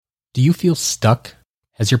Do you feel stuck?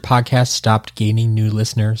 Has your podcast stopped gaining new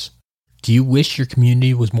listeners? Do you wish your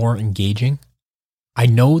community was more engaging? I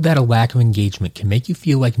know that a lack of engagement can make you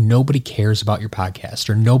feel like nobody cares about your podcast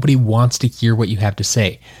or nobody wants to hear what you have to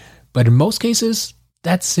say, but in most cases,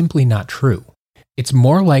 that's simply not true. It's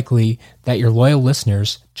more likely that your loyal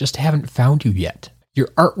listeners just haven't found you yet. Your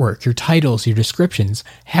artwork, your titles, your descriptions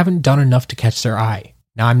haven't done enough to catch their eye.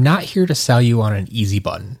 Now, I'm not here to sell you on an easy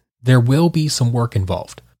button. There will be some work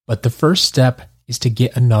involved, but the first step is to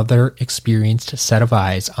get another experienced set of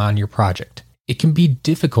eyes on your project. It can be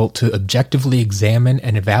difficult to objectively examine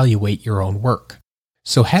and evaluate your own work.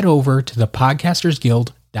 So head over to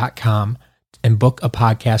thepodcastersguild.com and book a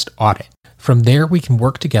podcast audit. From there, we can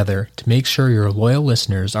work together to make sure your loyal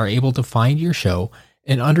listeners are able to find your show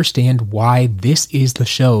and understand why this is the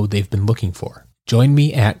show they've been looking for. Join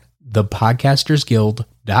me at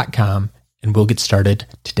thepodcastersguild.com and we'll get started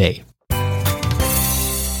today.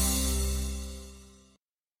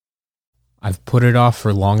 I've put it off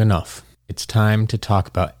for long enough. It's time to talk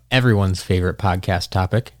about everyone's favorite podcast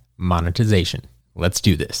topic, monetization. Let's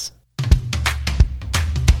do this.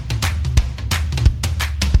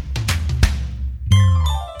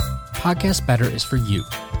 Podcast Better is for you,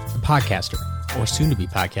 the podcaster, or soon-to-be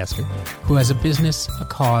podcaster, who has a business, a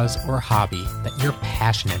cause, or a hobby that you're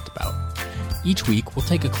passionate about. Each week, we'll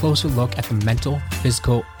take a closer look at the mental,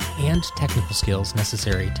 physical, and technical skills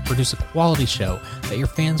necessary to produce a quality show that your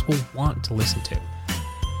fans will want to listen to.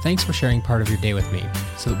 Thanks for sharing part of your day with me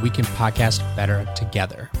so that we can podcast better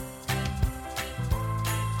together.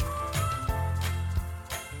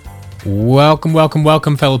 Welcome,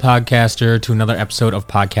 fellow podcaster, to another episode of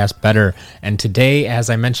Podcast Better. And today,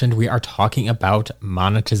 as I mentioned, we are talking about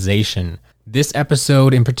monetization. This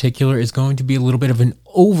episode in particular is going to be a little bit of an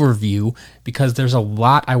overview because there's a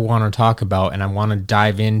lot I want to talk about and I want to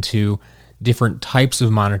dive into different types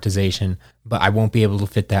of monetization, but I won't be able to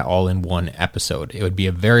fit that all in one episode. It would be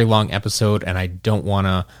a very long episode and I don't want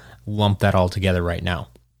to lump that all together right now.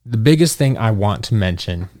 The biggest thing I want to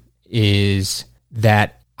mention is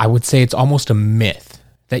that I would say it's almost a myth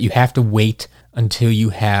that you have to wait until you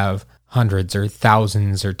have hundreds or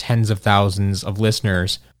thousands or tens of thousands of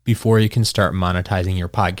listeners before you can start monetizing your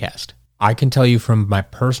podcast. I can tell you from my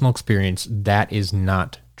personal experience that is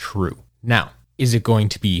not true. Now, is it going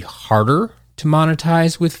to be harder to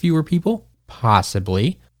monetize with fewer people?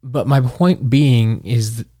 Possibly. But my point being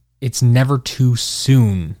is it's never too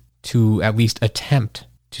soon to at least attempt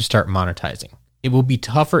to start monetizing. It will be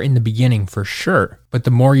tougher in the beginning for sure, but the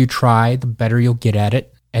more you try, the better you'll get at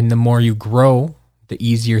it. And the more you grow, the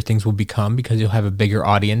easier things will become because you'll have a bigger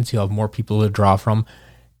audience, you'll have more people to draw from.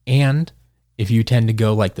 And if you tend to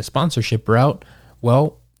go like the sponsorship route,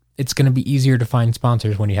 well, it's going to be easier to find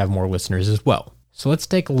sponsors when you have more listeners as well. So let's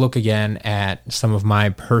take a look again at some of my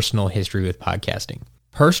personal history with podcasting.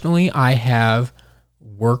 Personally, I have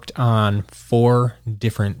worked on 4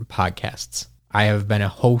 different podcasts. I have been a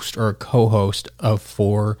host or a co-host of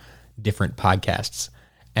 4 different podcasts,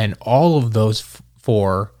 and all of those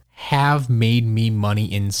 4 have made me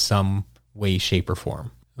money in some way, shape, or form.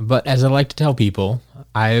 But as I like to tell people,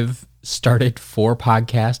 I've started 4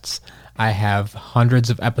 podcasts, I have hundreds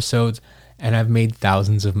of episodes, and I've made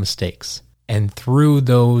thousands of mistakes. And through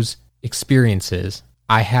those experiences,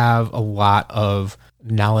 I have a lot of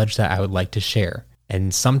knowledge that I would like to share.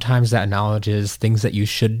 And sometimes that knowledge is things that you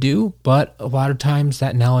should do, but a lot of times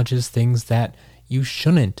that knowledge is things that you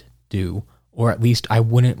shouldn't do, or at least I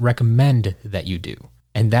wouldn't recommend that you do.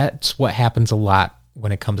 And that's what happens a lot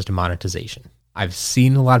when it comes to monetization. I've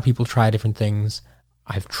seen a lot of people try different things.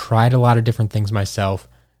 I've tried a lot of different things myself.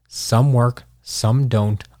 Some work, some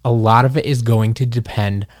don't. A lot of it is going to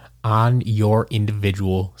depend on your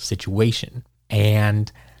individual situation. And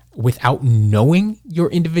without knowing your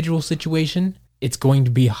individual situation, it's going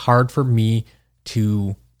to be hard for me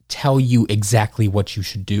to tell you exactly what you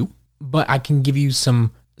should do, but I can give you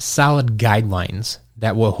some solid guidelines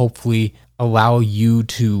that will hopefully allow you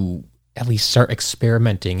to at least start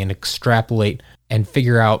experimenting and extrapolate and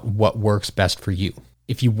figure out what works best for you.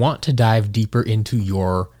 If you want to dive deeper into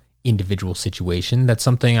your individual situation, that's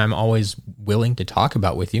something I'm always willing to talk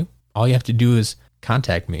about with you. All you have to do is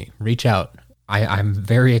contact me, reach out. I'm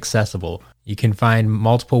very accessible. You can find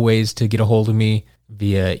multiple ways to get a hold of me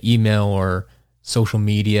via email or social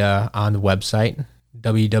media on the website,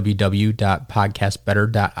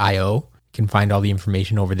 www.podcastbetter.io. You can find all the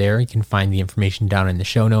information over there. You can find the information down in the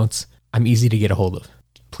show notes. I'm easy to get a hold of.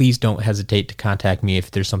 Please don't hesitate to contact me if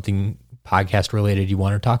there's something podcast related you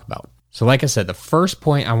want to talk about. So like I said, the first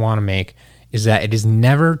point I want to make is that it is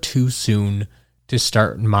never too soon to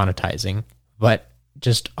start monetizing, but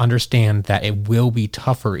just understand that it will be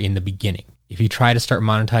tougher in the beginning. If you try to start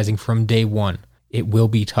monetizing from day one, it will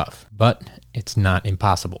be tough, but it's not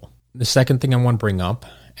impossible. The second thing I want to bring up,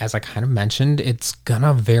 as I kind of mentioned, it's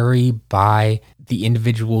gonna vary by the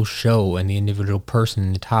individual show and the individual person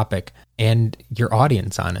and the topic and your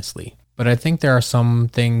audience, honestly. But I think there are some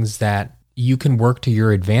things that you can work to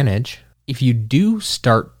your advantage if you do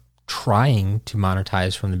start trying to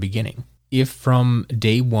monetize from the beginning. If from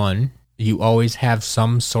day one, you always have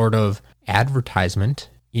some sort of advertisement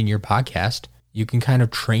in your podcast, you can kind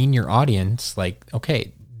of train your audience like,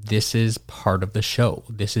 okay, this is part of the show.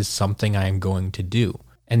 This is something I'm going to do.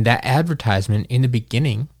 And that advertisement in the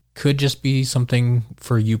beginning could just be something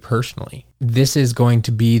for you personally. This is going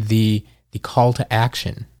to be the call to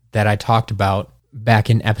action that I talked about back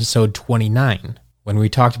in episode 29, when we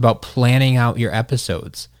talked about planning out your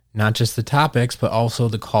episodes, not just the topics, but also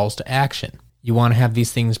the calls to action. You want to have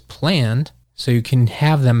these things planned so you can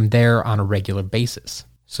have them there on a regular basis.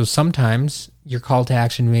 So sometimes your call to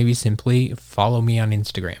action may be simply follow me on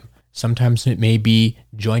Instagram. Sometimes it may be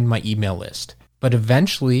join my email list. But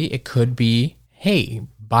eventually it could be, hey,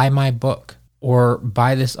 buy my book, or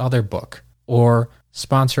buy this other book, or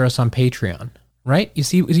sponsor us on Patreon, right? You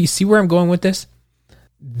see where I'm going with this?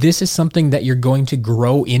 This is something that you're going to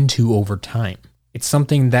grow into over time. It's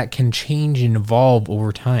something that can change and evolve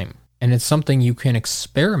over time. And it's something you can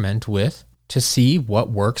experiment with to see what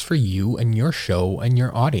works for you and your show and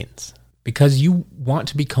your audience, because you want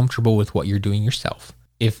to be comfortable with what you're doing yourself.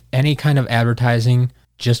 If any kind of advertising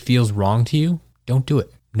just feels wrong to you, don't do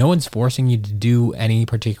it. No one's forcing you to do any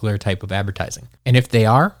particular type of advertising. And if they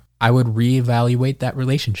are, I would reevaluate that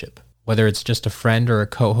relationship, whether it's just a friend or a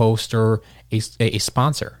co-host or a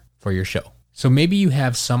sponsor for your show. So maybe you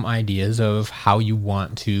have some ideas of how you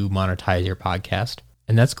want to monetize your podcast,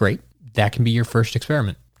 and that's great. That can be your first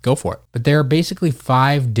experiment. Go for it. But there are basically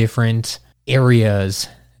 5 different areas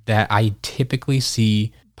that I typically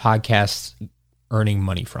see podcasts earning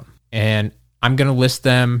money from. And I'm going to list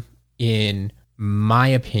them in my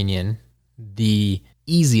opinion, the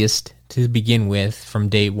easiest to begin with from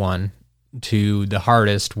day one to the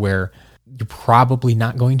hardest, where you're probably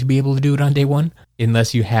not going to be able to do it on day one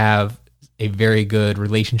unless you have a very good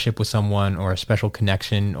relationship with someone or a special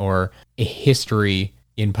connection or a history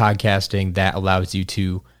in podcasting that allows you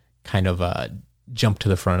to kind of jump to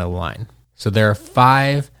the front of the line. So there are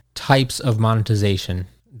 5 types of monetization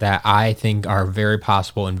that I think are very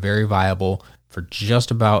possible and very viable for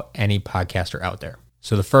just about any podcaster out there.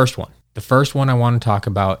 So the first one I want to talk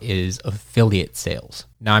about is affiliate sales.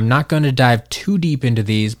 Now, I'm not going to dive too deep into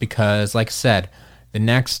these because, like I said, the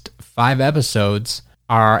next 5 episodes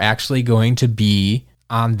are actually going to be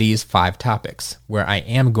on these 5 topics, where I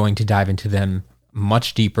am going to dive into them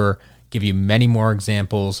much deeper, give you many more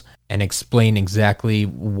examples, and explain exactly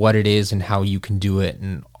what it is and how you can do it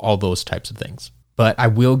and all those types of things. But I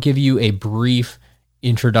will give you a brief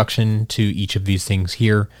introduction to each of these things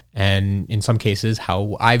here, and in some cases,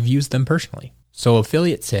 how I've used them personally. So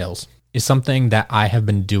affiliate sales is something that I have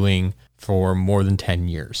been doing for more than 10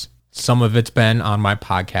 years. Some of it's been on my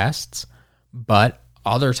podcasts, but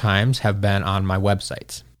other times have been on my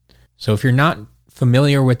websites. So if you're not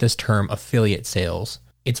familiar with this term affiliate sales,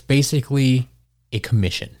 it's basically a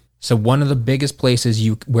commission. So one of the biggest places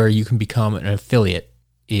where you can become an affiliate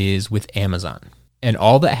is with Amazon. And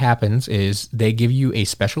all that happens is they give you a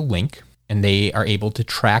special link, and they are able to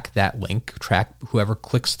track that link, track whoever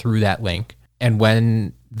clicks through that link. And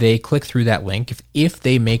when they click through that link, if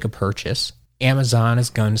they make a purchase, Amazon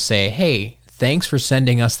is going to say, hey, thanks for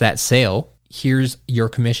sending us that sale. Here's your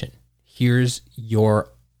commission. Here's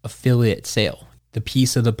your affiliate sale, the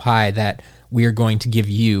piece of the pie that we are going to give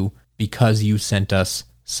you because you sent us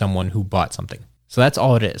someone who bought something. So that's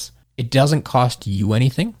all it is. It doesn't cost you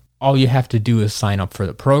anything. All you have to do is sign up for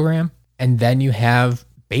the program, and then you have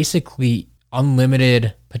basically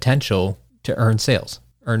unlimited potential to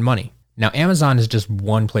earn money. Now, Amazon is just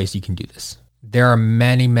one place you can do this. There are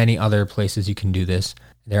many, many other places you can do this.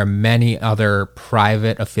 There are many other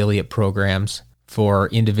private affiliate programs for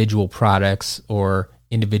individual products or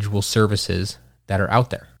individual services that are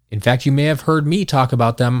out there. In fact, you may have heard me talk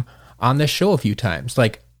about them on this show a few times.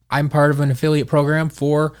 Like, I'm part of an affiliate program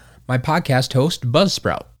for my podcast host,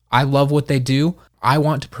 Buzzsprout. I love what they do. I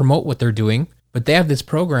want to promote what they're doing, but they have this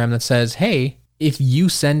program that says, hey, if you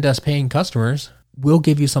send us paying customers, we'll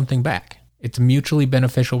give you something back. It's a mutually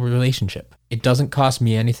beneficial relationship. It doesn't cost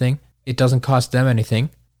me anything. It doesn't cost them anything.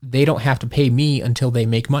 They don't have to pay me until they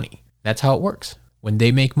make money. That's how it works. When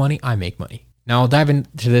they make money, I make money. Now, I'll dive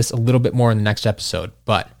into this a little bit more in the next episode,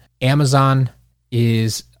 but Amazon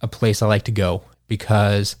is a place I like to go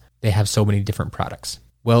because they have so many different products.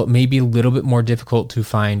 Well, it may be a little bit more difficult to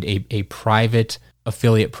find a private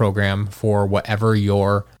affiliate program for whatever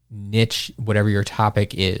your niche, whatever your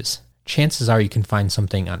topic is. Chances are you can find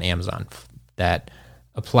something on Amazon that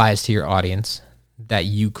applies to your audience that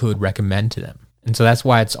you could recommend to them. And so that's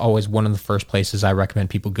why it's always one of the first places I recommend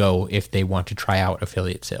people go if they want to try out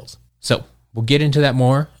affiliate sales. So we'll get into that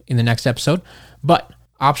more in the next episode. But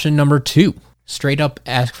option number 2, straight up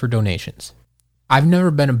ask for donations. I've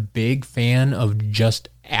never been a big fan of just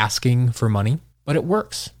asking for money, but it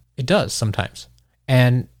works. It does sometimes.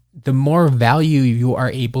 And the more value you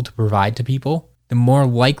are able to provide to people, the more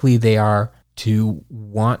likely they are to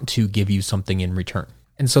want to give you something in return.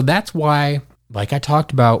 And so that's why, like I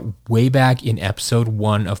talked about way back in episode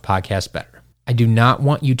 1 of Podcast Better, I do not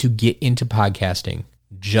want you to get into podcasting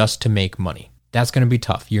just to make money. That's going to be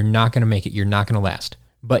tough. You're not going to make it. You're not going to last.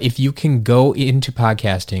 But if you can go into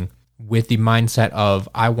podcasting with the mindset of,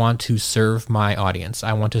 I want to serve my audience,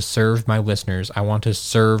 I want to serve my listeners, I want to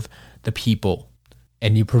serve the people,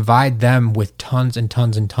 and you provide them with tons and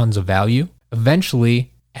tons and tons of value,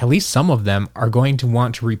 eventually, at least some of them are going to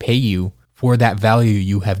want to repay you for that value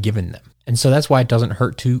you have given them. And so that's why it doesn't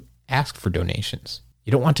hurt to ask for donations.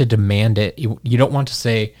 You don't want to demand it. You don't want to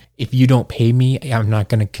say, if you don't pay me, I'm not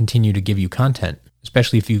going to continue to give you content,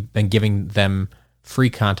 especially if you've been giving them free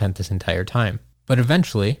content this entire time. But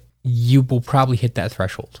eventually, you will probably hit that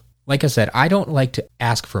threshold. Like I said, I don't like to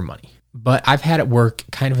ask for money, but I've had it work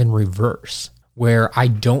kind of in reverse, where I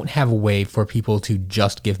don't have a way for people to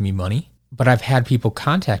just give me money, but I've had people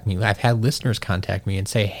contact me. I've had listeners contact me and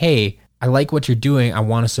say, hey, I like what you're doing. I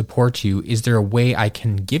want to support you. Is there a way I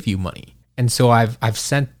can give you money? And so I've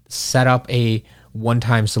set up a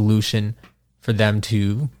one-time solution for them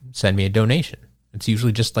to send me a donation. It's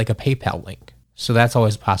usually just like a PayPal link. So that's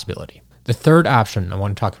always a possibility. The third option I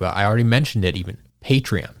want to talk about, I already mentioned it even,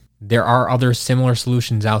 Patreon. There are other similar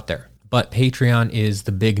solutions out there, but Patreon is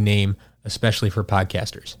the big name, especially for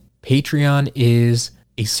podcasters. Patreon is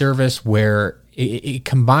a service where it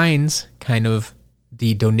combines kind of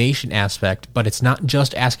the donation aspect, but it's not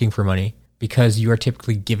just asking for money, because you are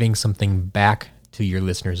typically giving something back to your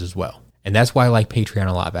listeners as well. And that's why I like Patreon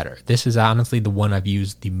a lot better. This is honestly the one I've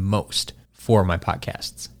used the most for my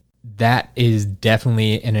podcasts. That is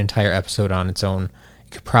definitely an entire episode on its own.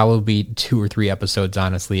 It could probably be 2 or 3 episodes,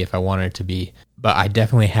 honestly, if I wanted it to be. But I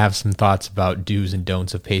definitely have some thoughts about do's and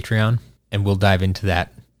don'ts of Patreon, and we'll dive into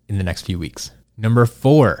that in the next few weeks. Number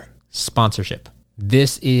 4, sponsorship.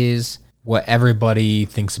 This is what everybody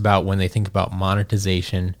thinks about when they think about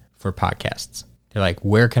monetization for podcasts. They're like,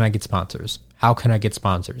 where can I get sponsors? How can I get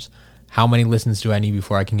sponsors? How many listens do I need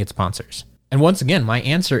before I can get sponsors? And once again, my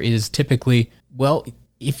answer is typically, well,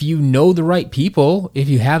 if you know the right people, if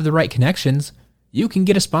you have the right connections, you can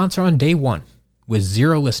get a sponsor on day 1 with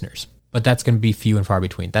 0 listeners. But that's going to be few and far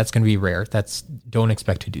between. That's going to be rare. Don't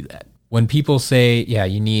expect to do that. When people say, yeah,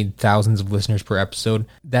 you need thousands of listeners per episode,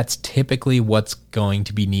 that's typically what's going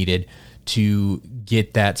to be needed to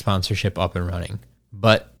get that sponsorship up and running.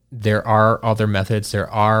 But there are other methods. There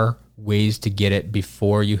are ways to get it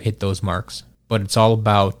before you hit those marks. But it's all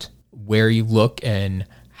about where you look and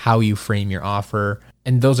how you frame your offer.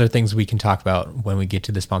 And those are things we can talk about when we get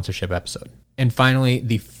to the sponsorship episode. And finally,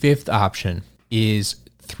 the 5th option is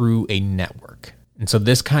through a network. And so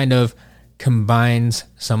this kind of combines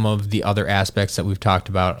some of the other aspects that we've talked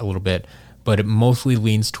about a little bit, but it mostly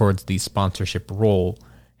leans towards the sponsorship role.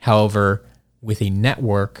 However, with a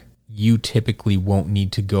network, you typically won't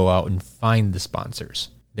need to go out and find the sponsors.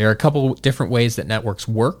 There are a couple different ways that networks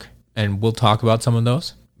work, and we'll talk about some of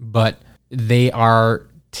those, but they are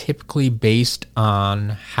typically based on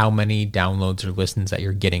how many downloads or listens that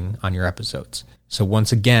you're getting on your episodes. So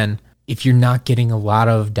once again, if you're not getting a lot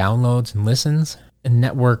of downloads and listens, a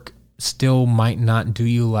network still might not do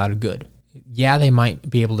you a lot of good. Yeah, they might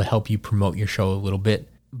be able to help you promote your show a little bit,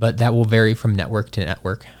 but that will vary from network to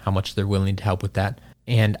network, how much they're willing to help with that.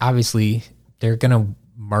 And obviously, they're going to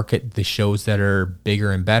market the shows that are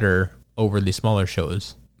bigger and better over the smaller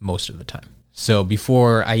shows most of the time. So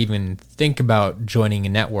before I even think about joining a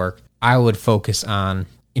network, I would focus on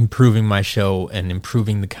improving my show and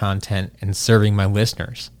improving the content and serving my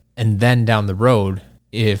listeners. And then down the road,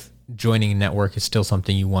 if joining a network is still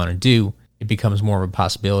something you want to do, it becomes more of a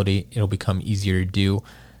possibility. It'll become easier to do.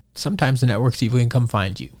 Sometimes the networks even come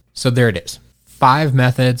find you. So there it is. 5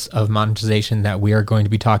 methods of monetization that we are going to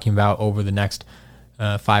be talking about over the next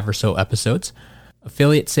 5 or so episodes.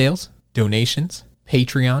 Affiliate sales, donations,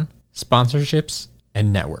 Patreon, sponsorships,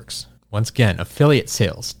 and networks. Once again, affiliate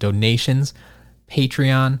sales, donations,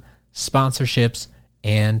 Patreon, sponsorships,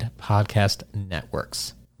 and podcast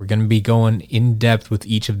networks. We're going to be going in depth with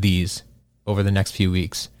each of these over the next few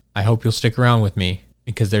weeks. I hope you'll stick around with me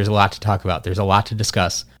because there's a lot to talk about. There's a lot to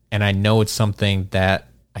discuss. And I know it's something that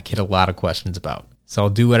I get a lot of questions about. So I'll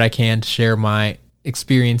do what I can to share my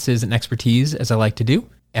experiences and expertise as I like to do.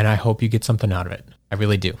 And I hope you get something out of it. I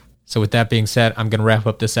really do. So with that being said, I'm going to wrap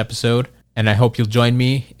up this episode. And I hope you'll join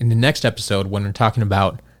me in the next episode when we're talking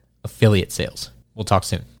about affiliate sales. We'll talk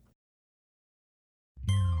soon.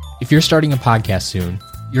 If you're starting a podcast soon,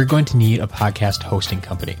 you're going to need a podcast hosting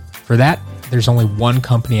company. For that, there's only one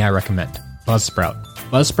company I recommend, Buzzsprout.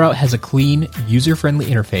 Buzzsprout has a clean, user-friendly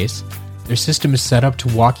interface. Their system is set up to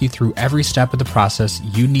walk you through every step of the process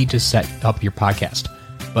you need to set up your podcast.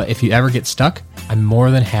 But if you ever get stuck, I'm more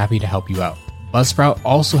than happy to help you out. Buzzsprout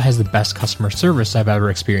also has the best customer service I've ever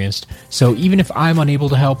experienced, so even if I'm unable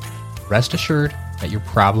to help, rest assured that your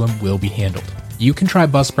problem will be handled. You can try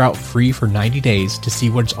Buzzsprout free for 90 days to see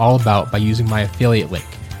what it's all about by using my affiliate link.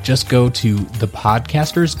 Just go to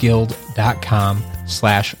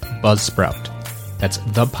thepodcastersguild.com/Buzzsprout. That's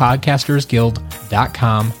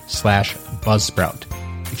thepodcastersguild.com/Buzzsprout.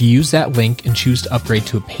 If you use that link and choose to upgrade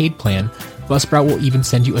to a paid plan, Buzzsprout will even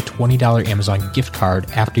send you a $20 Amazon gift card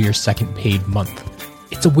after your second paid month.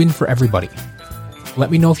 It's a win for everybody. Let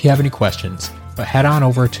me know if you have any questions, but head on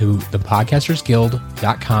over to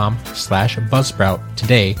thepodcastersguild.com/Buzzsprout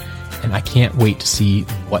today, and I can't wait to see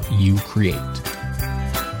what you create.